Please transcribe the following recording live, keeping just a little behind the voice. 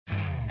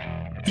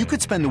You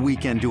could spend the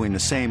weekend doing the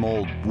same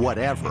old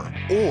whatever,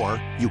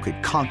 or you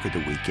could conquer the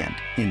weekend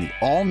in the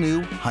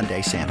all-new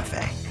Hyundai Santa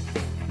Fe.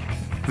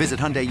 Visit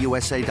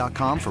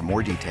HyundaiUSA.com for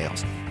more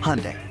details.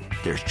 Hyundai,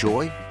 there's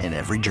joy in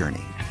every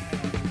journey.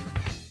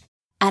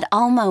 At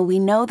Alma, we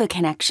know the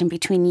connection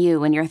between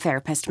you and your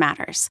therapist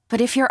matters.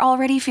 But if you're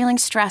already feeling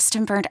stressed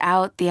and burnt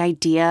out, the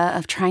idea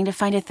of trying to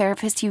find a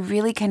therapist you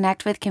really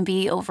connect with can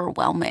be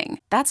overwhelming.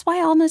 That's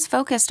why Alma's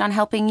focused on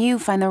helping you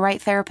find the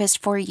right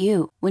therapist for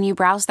you. When you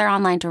browse their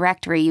online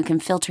directory, you can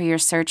filter your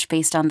search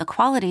based on the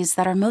qualities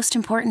that are most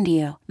important to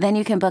you. Then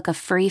you can book a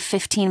free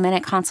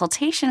 15-minute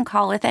consultation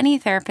call with any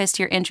therapist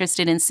you're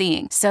interested in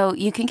seeing, so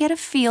you can get a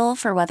feel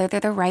for whether they're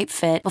the right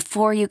fit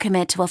before you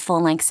commit to a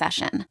full-length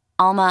session.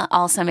 Alma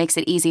also makes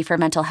it easy for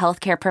mental health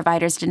care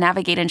providers to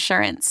navigate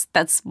insurance.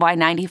 That's why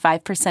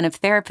 95%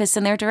 of therapists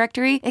in their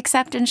directory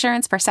accept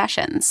insurance for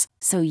sessions,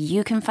 so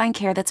you can find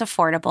care that's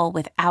affordable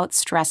without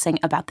stressing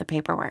about the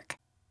paperwork.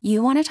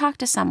 You want to talk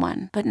to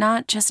someone, but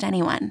not just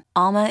anyone.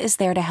 Alma is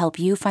there to help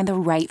you find the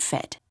right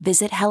fit.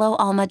 Visit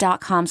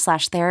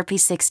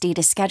helloalma.com/therapy60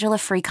 to schedule a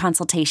free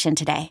consultation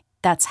today.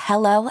 That's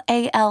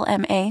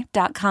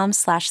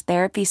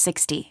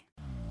helloalma.com/therapy60.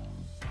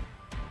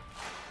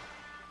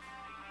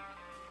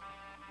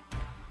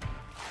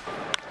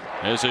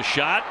 There's a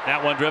shot.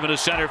 That one driven to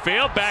center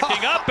field.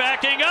 Backing up.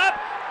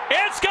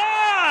 It's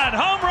gone!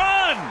 Home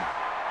run!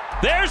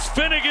 There's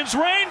Finnegan's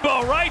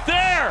rainbow right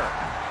there.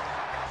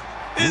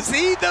 Is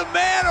he the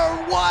man or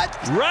what?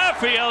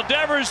 Rafael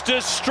Devers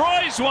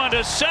destroys one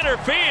to center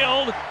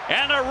field,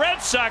 and the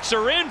Red Sox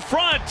are in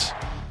front.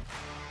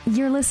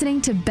 You're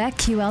listening to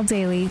BetQL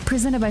Daily,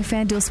 presented by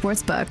FanDuel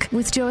Sportsbook,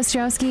 with Joe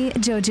Ostrowski,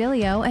 Joe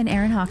Giglio, and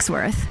Aaron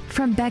Hawksworth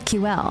from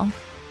BetQL.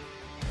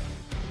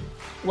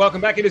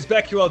 Welcome back. It is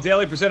BetQL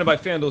Daily, presented by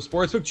FanDuel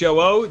Sportsbook.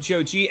 Joe O,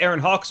 Joe G, Aaron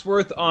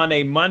Hawksworth on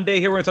a Monday.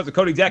 Here we're going to talk to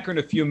Cody Decker in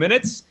a few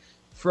minutes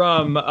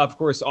from, of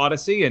course,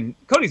 Odyssey. And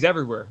Cody's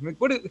everywhere. I mean,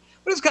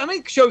 how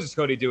many shows is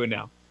Cody doing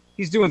now?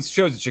 He's doing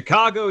shows in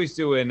Chicago. He's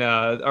doing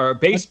our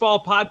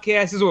baseball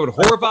podcast. He's doing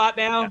Horvat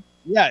now.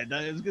 Yeah,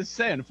 I was going to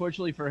say,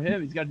 unfortunately for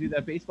him, he's got to do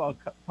that baseball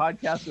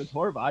podcast with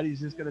Horvat.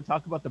 He's just going to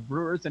talk about the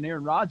Brewers and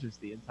Aaron Rodgers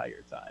the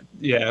entire time.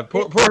 Yeah,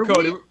 poor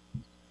Cody.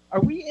 Are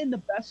we in the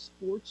best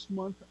sports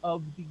month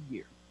of the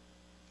year?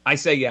 I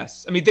say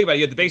yes. I mean, think about it.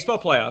 You have the baseball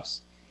playoffs,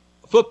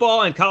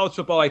 football and college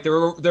football. Like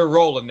they're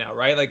rolling now,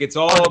 right? Like it's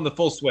all in the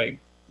full swing,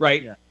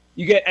 right? Yeah.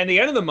 You get at the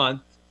end of the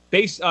month,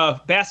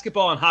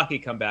 basketball and hockey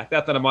come back.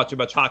 Not that I'm watching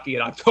much hockey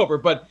in October,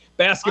 but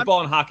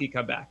basketball and hockey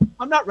come back.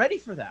 I'm not ready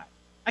for that.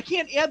 I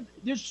can't add.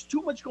 There's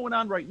too much going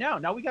on right now.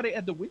 Now we got to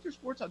add the winter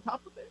sports on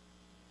top of it.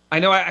 I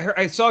know.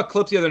 I saw a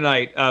clip the other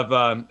night of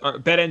our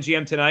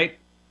BetMGM tonight,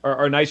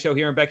 our night show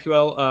here in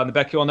BetQL, the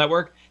BetQL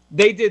network.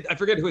 They did. I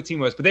forget who the team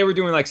was, but they were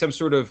doing like some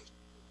sort of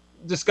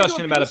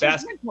discussion about a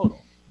basketball.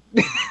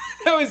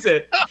 That was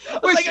it.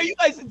 Like, are you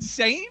guys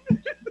insane?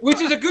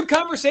 Which is a good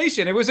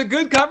conversation. It was a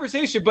good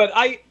conversation, but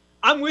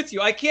I'm with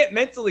you. I can't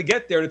mentally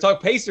get there to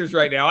talk Pacers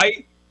right now.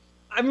 I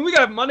mean, we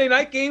got a Monday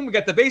night game. We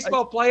got the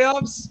baseball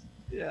playoffs.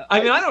 Yeah.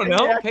 I don't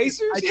know.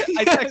 Pacers?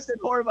 I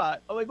texted Horvat.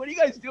 I'm like, what are you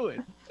guys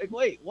doing? Like,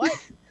 wait, what?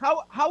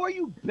 How are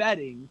you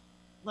betting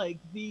like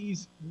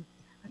these?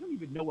 I don't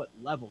even know what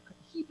level.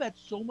 He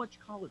bets so much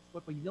college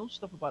football. He knows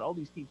stuff about all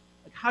these teams.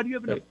 Like, how do you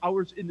have enough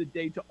hours in the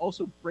day to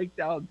also break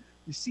down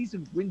the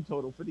season win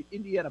total for the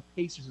Indiana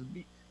Pacers,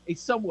 a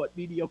somewhat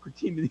mediocre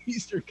team in the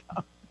Eastern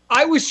Conference?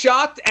 I was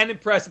shocked and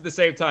impressed at the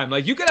same time.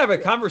 Like, you could have a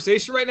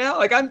conversation right now.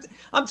 Like, I'm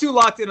too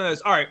locked into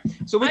this. All right,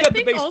 so we got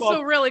the baseball.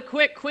 Also, really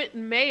quick,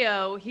 Quentin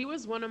Mayo, he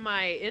was one of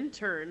my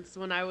interns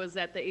when I was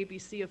at the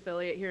ABC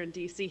affiliate here in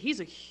D.C.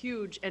 He's a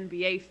huge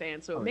NBA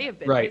fan, so it may have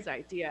been his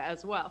idea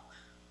as well.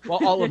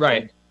 Well, all of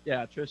them.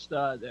 Yeah,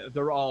 Trista,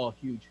 they're all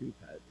huge hoop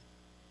heads.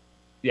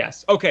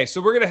 Yes. Okay, so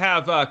we're going to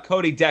have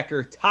Cody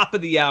Decker, top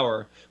of the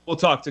hour. We'll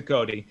talk to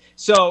Cody.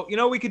 So, you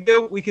know what we could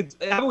do?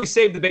 How about we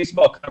save the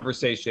baseball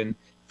conversation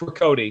for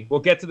Cody?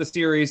 We'll get to the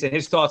series and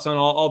his thoughts on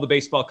all the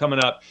baseball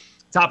coming up.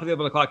 Top of the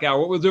 11 o'clock hour.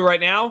 What we'll do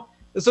right now,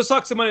 let's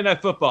talk some Monday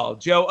Night Football.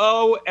 Joe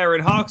O,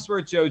 Aaron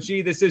Hawksworth, Joe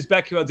G. This is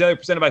BetQL Daily,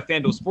 presented by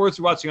FanDuel Sports.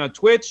 You're watching on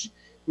Twitch.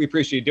 We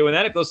appreciate you doing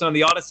that. If you listen on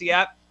the Odyssey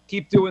app,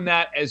 keep doing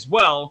that as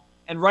well.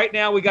 And right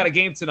now, we got a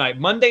game tonight.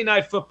 Monday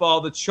Night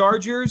Football, the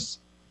Chargers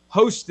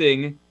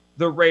hosting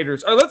the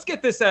Raiders. All right, let's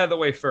get this out of the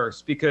way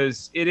first,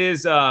 because it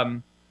is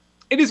going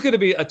to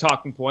be a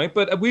talking point,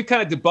 but we've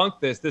kind of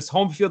debunked this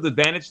home field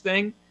advantage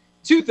thing.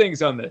 Two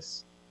things on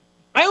this.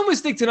 I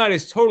almost think tonight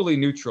is totally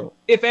neutral.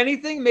 If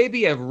anything,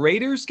 maybe a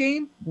Raiders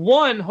game.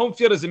 One, home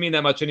field doesn't mean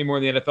that much anymore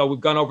in the NFL. We've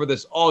gone over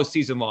this all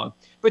season long.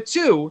 But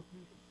two,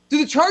 do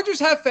the Chargers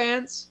have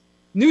fans?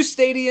 New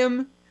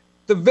stadium.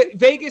 The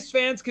Vegas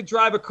fans could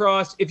drive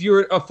across. If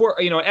you're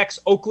an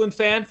ex-Oakland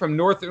fan from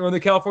Northern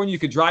California, you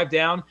could drive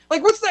down.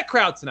 Like, what's that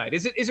crowd tonight?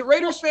 Is it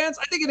Raiders fans?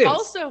 I think it is.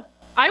 Also,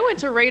 I went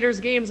to Raiders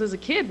games as a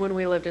kid when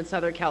we lived in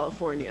Southern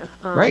California.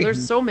 Right.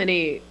 There's so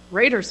many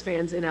Raiders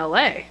fans in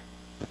LA.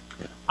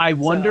 I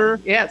wonder.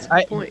 So, yeah, it's a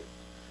good point.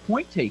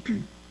 Point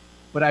taken.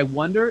 But I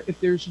wonder if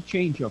there's a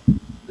change up.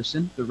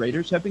 Listen, the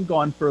Raiders have been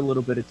gone for a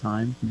little bit of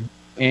time.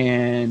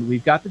 and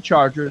we've got the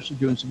Chargers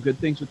doing some good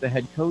things with the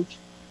head coach.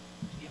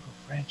 We have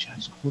a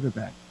franchise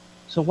quarterback.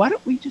 So why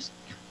don't we just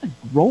kind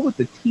of roll with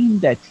the team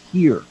that's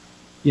here?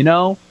 You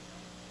know,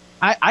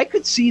 I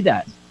could see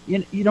that.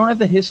 You don't have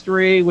the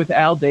history with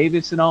Al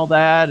Davis and all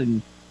that,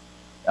 and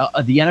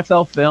the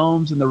NFL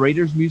films and the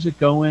Raiders music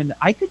going.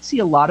 I could see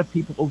a lot of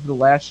people over the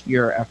last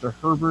year after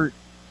Herbert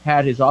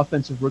had his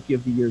offensive rookie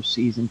of the year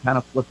season kind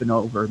of flipping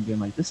over and being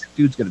like, this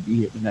dude's going to be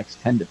here the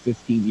next 10 to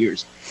 15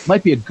 years.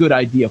 Might be a good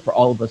idea for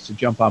all of us to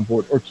jump on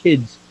board, or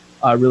kids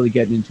really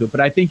getting into it.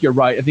 But I think you're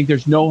right. I think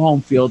there's no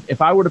home field.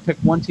 If I were to pick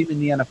one team in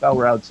the NFL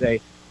where I would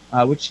say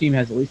which team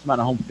has the least amount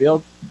of home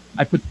field,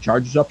 I'd put the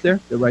Chargers up there.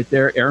 They're right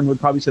there. Aaron would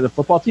probably say the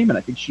football team, and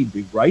I think she'd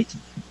be right.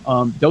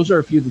 Those are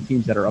a few of the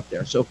teams that are up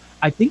there. So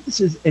I think this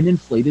is an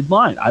inflated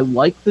line. I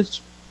like this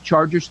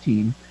Chargers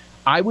team.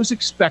 I was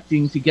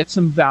expecting to get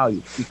some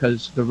value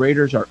because the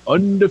Raiders are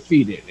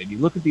undefeated. And you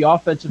look at the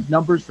offensive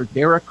numbers for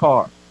Derek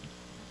Carr.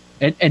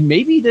 And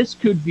maybe this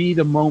could be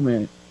the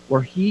moment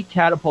where he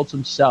catapults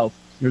himself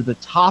near the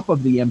top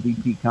of the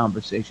MVP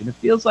conversation. It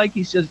feels like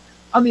he's just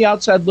on the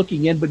outside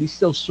looking in, but he's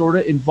still sort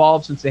of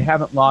involved since they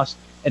haven't lost,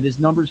 and his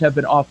numbers have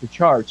been off the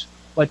charts.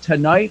 But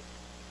tonight,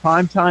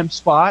 primetime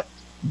spot,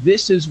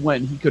 this is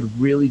when he could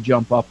really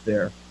jump up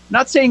there.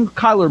 Not saying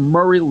Kyler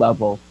Murray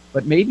level,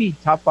 but maybe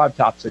top 5,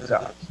 top 6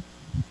 odds.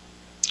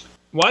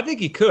 Well, I think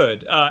he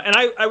could. And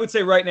I would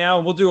say right now,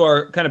 and we'll do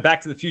our kind of back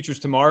to the futures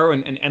tomorrow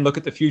and look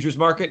at the futures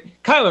market.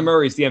 Kyler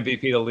Murray is the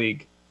MVP of the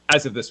league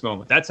as of this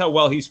moment. That's how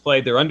well he's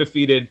played. They're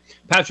undefeated.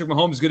 Patrick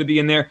Mahomes is going to be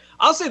in there.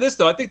 I'll say this,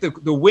 though. I think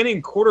the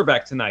winning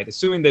quarterback tonight,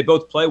 assuming they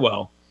both play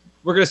well,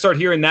 we're going to start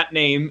hearing that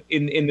name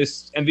in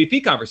this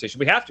MVP conversation.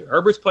 We have to.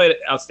 Herbert's played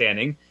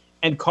outstanding,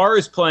 and Carr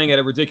is playing at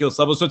a ridiculous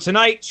level. So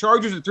tonight,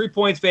 Chargers are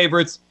 3-point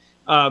favorites,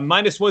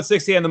 minus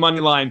 160 on the money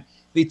line.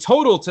 The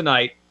total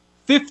tonight,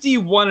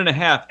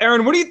 51.5.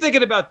 Aaron, what are you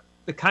thinking about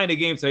the kind of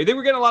game today? You think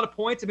we're getting a lot of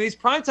points? I mean, these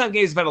primetime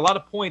games have had a lot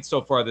of points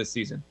so far this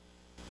season.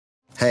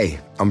 Hey,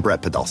 I'm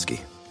Brett Podolsky,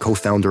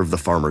 co-founder of The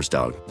Farmer's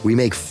Dog. We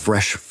make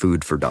fresh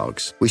food for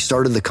dogs. We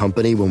started the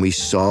company when we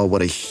saw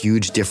what a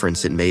huge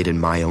difference it made in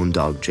my own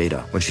dog,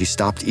 Jada, when she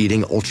stopped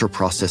eating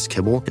ultra-processed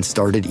kibble and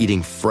started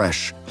eating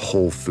fresh,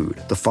 whole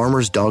food. The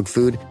Farmer's Dog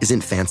food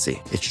isn't fancy.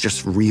 It's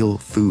just real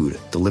food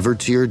delivered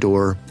to your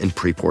door in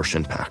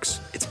pre-portioned packs.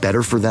 It's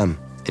better for them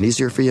and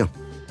easier for you.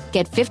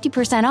 Get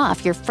 50%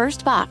 off your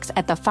first box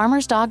at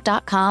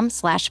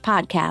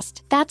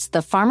thefarmersdog.com/podcast. That's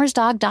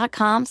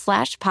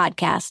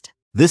thefarmersdog.com/podcast.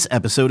 This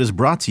episode is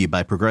brought to you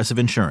by Progressive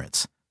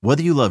Insurance.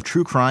 Whether you love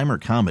true crime or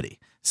comedy,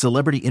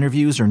 celebrity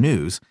interviews or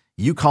news,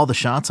 you call the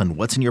shots on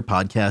what's in your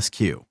podcast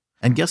queue.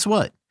 And guess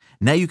what?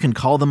 Now you can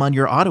call them on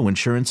your auto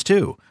insurance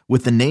too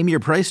with the Name Your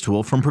Price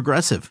tool from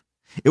Progressive.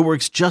 It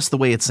works just the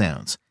way it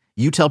sounds.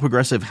 You tell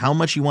Progressive how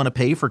much you want to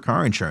pay for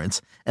car insurance,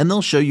 and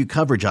they'll show you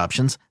coverage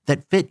options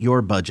that fit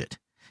your budget.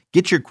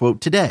 Get your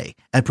quote today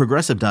at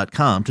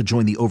Progressive.com to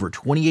join the over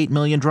 28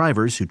 million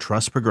drivers who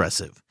trust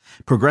Progressive.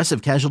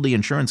 Progressive Casualty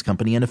Insurance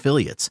Company and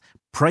Affiliates.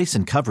 Price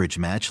and coverage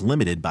match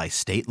limited by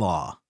state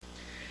law.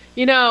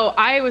 You know,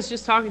 I was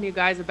just talking to you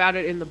guys about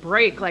it in the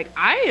break. Like,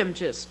 I am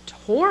just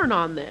torn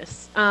on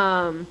this.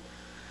 I'm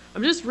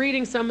just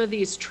reading some of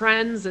these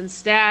trends and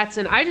stats,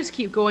 and I just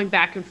keep going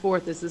back and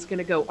forth. Is this going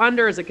to go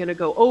under? Is it going to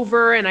go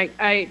over? And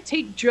I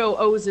take Joe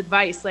O's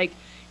advice. Like,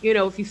 you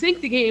know, if you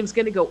think the game's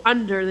going to go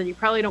under, then you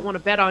probably don't want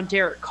to bet on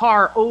Derek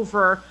Carr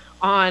over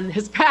on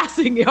his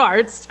passing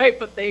yards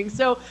type of thing.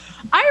 So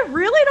I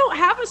really don't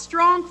have a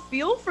strong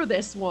feel for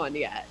this one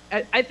yet.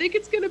 I think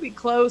it's going to be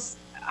close.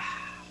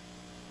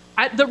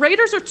 The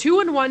Raiders are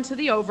 2-1 to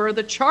the over.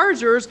 The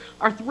Chargers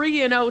are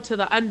 3-0 to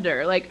the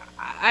under. Like,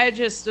 I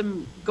just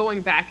am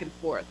going back and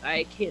forth.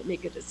 I can't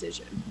make a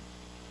decision.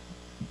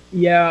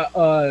 Yeah,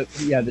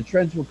 the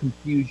trends will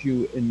confuse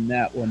you in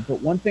that one.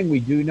 But one thing we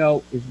do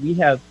know is we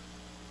have,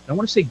 I don't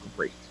want to say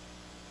great.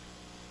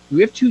 Do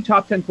we have 2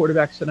 top 10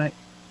 quarterbacks tonight?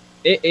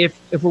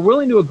 If we're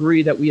willing to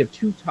agree that we have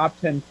 2 top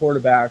 10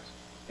 quarterbacks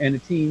and the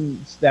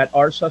teams that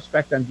are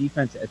suspect on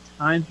defense, at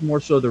times more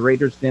so the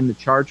Raiders than the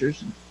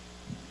Chargers,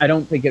 I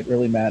don't think it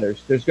really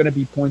matters. There's going to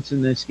be points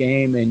in this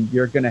game, and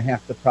you're going to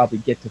have to probably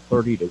get to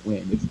 30 to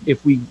win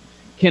if we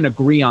can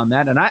agree on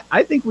that. And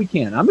I think we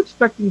can. I'm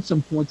expecting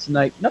some points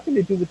tonight. Nothing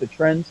to do with the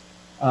trends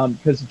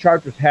because the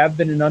Chargers have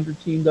been an under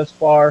team thus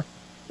far.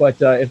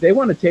 But if they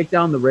want to take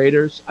down the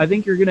Raiders, I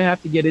think you're going to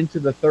have to get into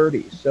the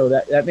 30s. So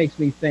that makes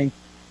me think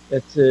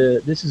that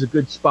this is a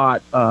good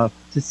spot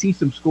to see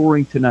some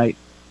scoring tonight.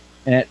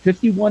 And at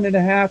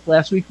 51.5,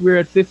 last week we were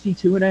at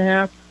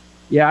 52.5.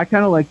 Yeah, I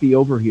kind of like the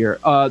over here.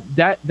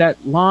 That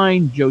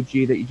line, Joe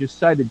G, that you just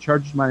cited,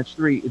 Chargers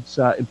 -3, it's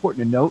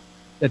important to note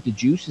that the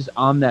juice is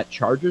on that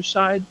Chargers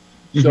side.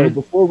 So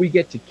before we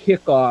get to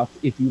kickoff,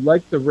 if you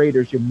like the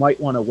Raiders, you might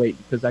want to wait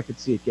because I could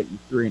see it getting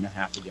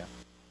 3.5 again.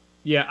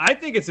 Yeah, I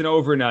think it's an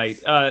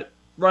overnight.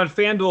 Ron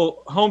FanDuel,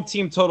 home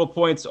team total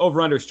points,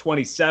 over-under is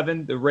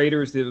 27. The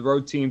Raiders, the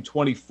road team,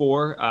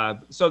 24.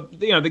 So,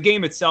 you know, the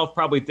game itself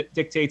probably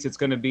dictates it's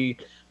going to be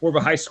more of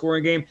a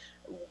high-scoring game.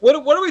 What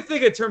do we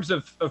think in terms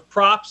of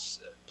props,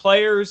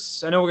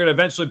 players. I know we're going to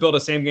eventually build a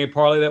same-game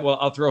parlay that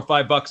I'll throw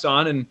 $5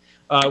 on and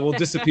will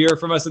disappear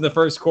from us in the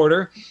first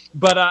quarter.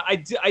 But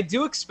I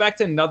do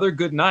expect another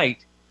good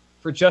night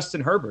for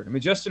Justin Herbert. I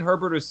mean, Justin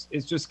Herbert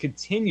is just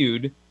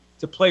continued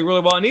to play really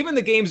well. And even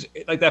the games,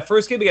 like that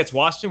first game against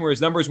Washington where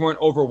his numbers weren't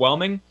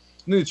overwhelming,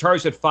 I mean, the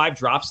Chargers had 5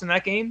 drops in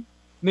that game.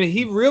 I mean,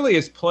 he really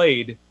has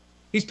played.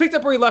 He's picked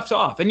up where he left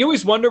off. And you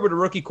always wonder with a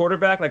rookie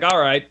quarterback, like, all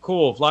right,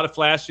 cool, a lot of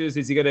flashes.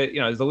 Is he going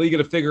to, is the league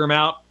going to figure him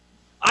out?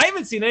 I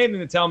haven't seen anything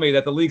to tell me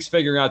that the league's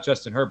figuring out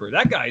Justin Herbert.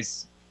 That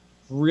guy's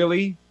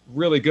really,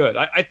 really good.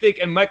 I think,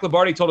 and Mike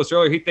Lombardi told us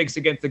earlier, he thinks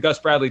against the Gus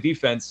Bradley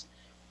defense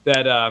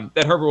that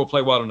Herbert will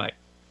play well tonight.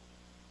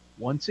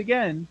 Once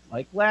again,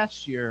 like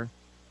last year,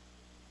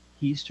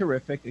 he's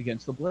terrific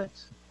against the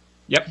blitz.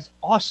 Yep. He's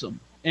awesome.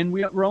 And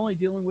we're only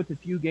dealing with a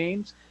few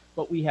games,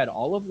 but we had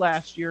all of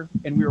last year,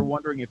 and we were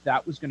wondering if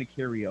that was going to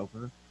carry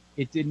over.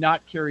 It did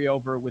not carry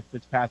over with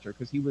Fitzpatrick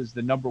because he was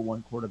the number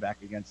 1 quarterback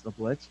against the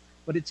blitz,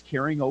 but it's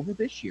carrying over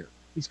this year.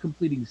 He's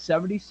completing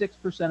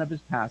 76% of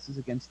his passes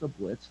against the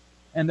blitz,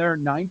 and they're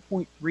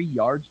 9.3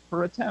 yards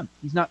per attempt.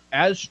 He's not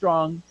as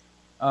strong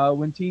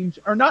when teams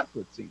are not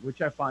blitzing,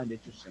 which I find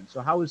interesting.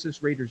 So how is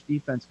this Raiders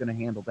defense going to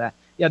handle that?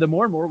 Yeah, the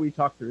more and more we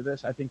talk through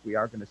this, I think we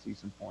are going to see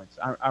some points.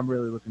 I'm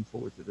really looking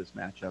forward to this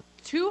matchup.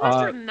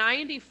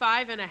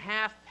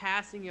 295.5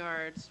 passing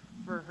yards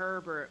for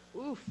Herbert.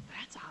 Oof,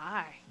 that's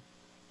high.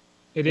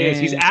 It is.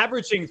 He's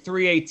averaging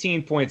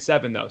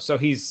 318.7 though, so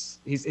his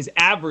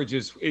average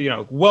is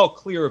well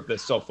clear of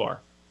this so far.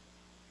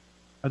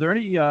 Are there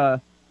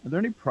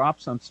any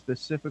props on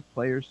specific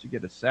players to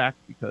get a sack?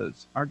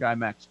 Because our guy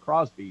Max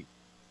Crosby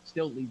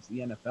still leads the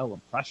NFL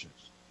in pressures.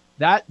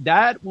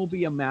 That will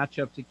be a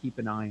matchup to keep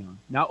an eye on.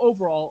 Now,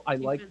 overall, I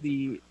like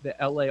the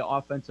LA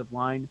offensive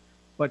line,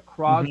 but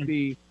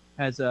Crosby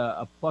has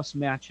a plus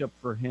matchup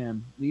for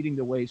him, leading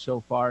the way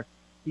so far.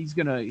 He's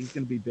gonna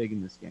be big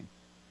in this game.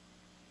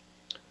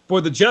 For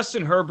the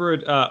Justin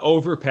Herbert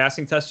over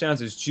passing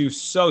touchdowns is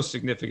juiced so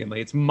significantly.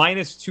 It's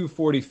minus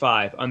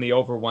 245 on the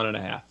over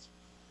 1.5.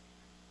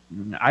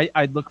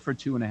 I'd look for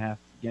 2.5,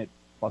 get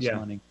plus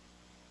money.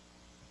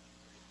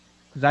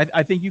 Because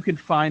I think you can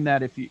find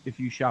that if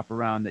you shop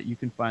around, that you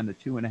can find the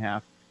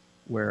 2.5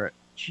 where,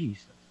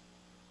 Jesus,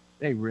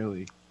 they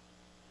really.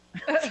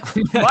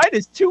 Mine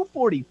is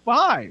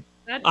 245.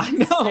 That's I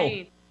know.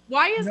 insane.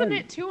 Why isn't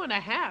it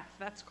 2.5?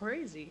 That's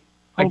crazy.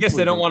 I guess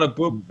they don't want to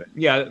boop.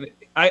 Yeah,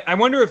 I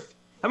wonder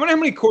how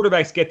many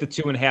quarterbacks get the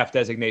 2.5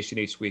 designation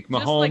each week.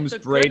 Mahomes,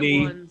 like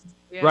Brady,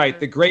 yeah. Right?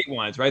 The great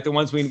ones, right? The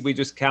ones we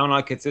just count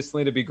on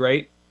consistently to be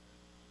great.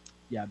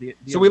 Yeah.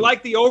 So we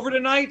like the over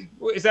tonight.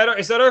 Is that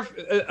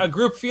a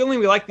group feeling?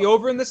 We like the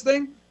over in this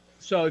thing.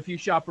 So if you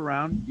shop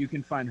around, you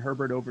can find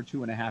Herbert over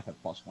 2.5 at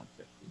plus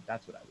 150.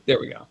 That's what I would do.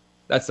 There we go.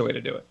 That's the way to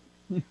do it.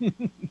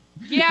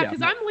 Yeah,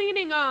 because I'm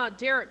leaning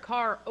Derek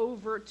Carr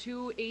over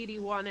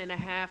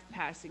 281.5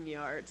 passing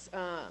yards.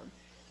 I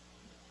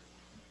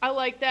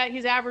like that.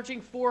 He's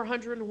averaging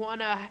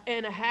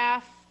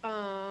 401.5.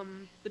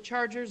 The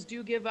Chargers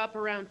do give up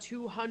around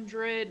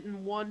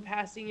 201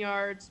 passing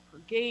yards per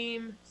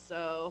game.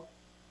 So,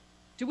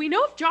 do we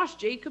know if Josh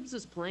Jacobs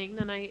is playing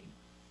tonight?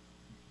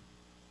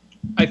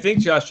 I think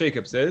Josh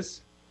Jacobs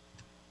is.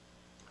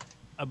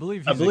 I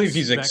believe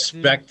he's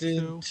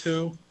expected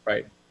to.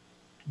 Right.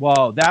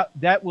 Well,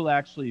 that will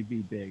actually be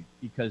big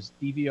because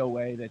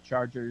DVOA, the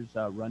Chargers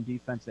run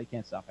defense, they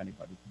can't stop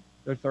anybody.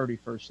 They're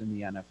 31st in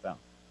the NFL.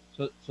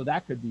 So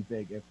that could be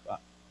big if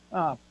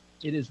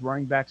it is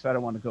running back, so I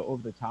don't want to go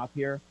over the top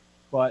here,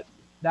 but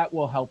that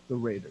will help the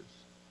Raiders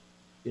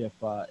if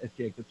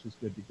Jacobs is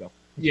good to go.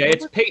 Yeah,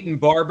 it's Peyton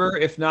Barber.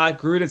 If not,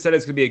 Gruden said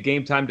it's going to be a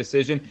game-time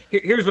decision.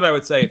 Here's what I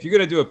would say. If you're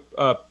going to do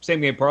a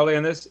same-game parlay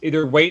on this,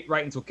 either wait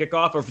right until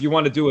kickoff, or if you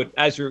want to do it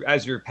as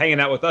you're hanging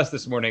out with us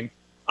this morning,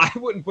 I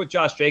wouldn't put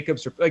Josh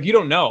Jacobs. You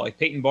don't know. Like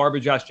Peyton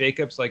Barber, Josh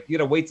Jacobs, you got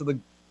to wait till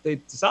they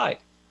decide.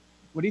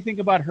 What do you think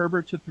about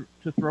Herbert to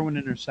throw an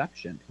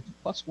interception? It's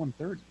plus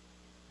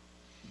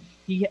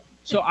 130.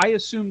 So I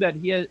assume that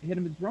he hit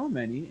him and thrown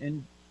many,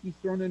 and he's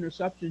thrown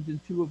interceptions in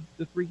 2 of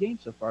the 3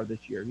 games so far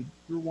this year. He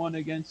threw one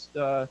against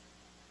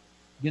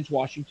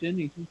Washington.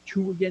 He threw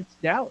 2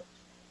 against Dallas.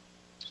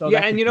 So yeah,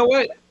 and you know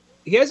what?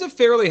 He has a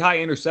fairly high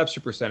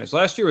interception percentage.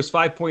 Last year was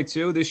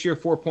 5.2. This year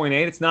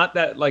 4.8. It's not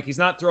that he's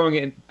not throwing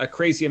in a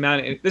crazy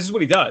amount. This is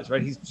what he does,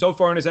 right? He's so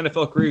far in his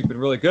NFL career, he's been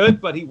really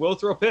good, but he will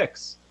throw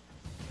picks.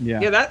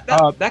 Yeah,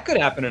 that could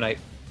happen tonight.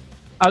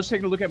 I was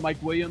taking a look at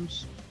Mike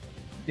Williams.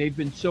 They've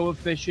been so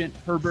efficient.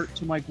 Herbert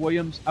to Mike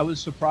Williams. I was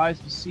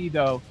surprised to see,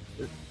 though,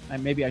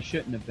 and maybe I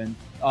shouldn't have been,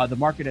 the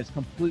market has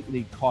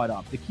completely caught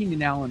up. The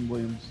Keenan Allen,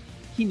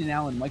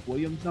 Mike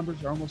Williams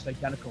numbers are almost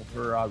identical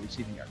for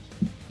receiving yards.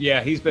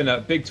 Yeah, he's been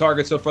a big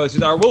target so far this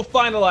season. We'll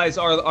finalize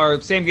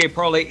our same-game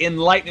parlay in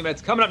Lightning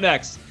Bets. Coming up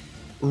next,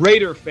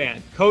 Raider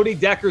fan Cody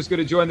Decker is going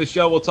to join the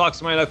show. We'll talk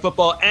some Monday Night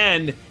Football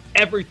and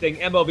everything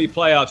MLB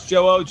playoffs.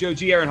 Joe O, Joe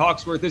G, Aaron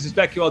Hawksworth. This is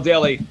BetQL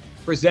Daily,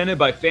 presented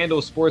by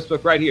FanDuel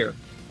Sportsbook right here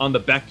on the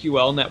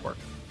BetQL Network.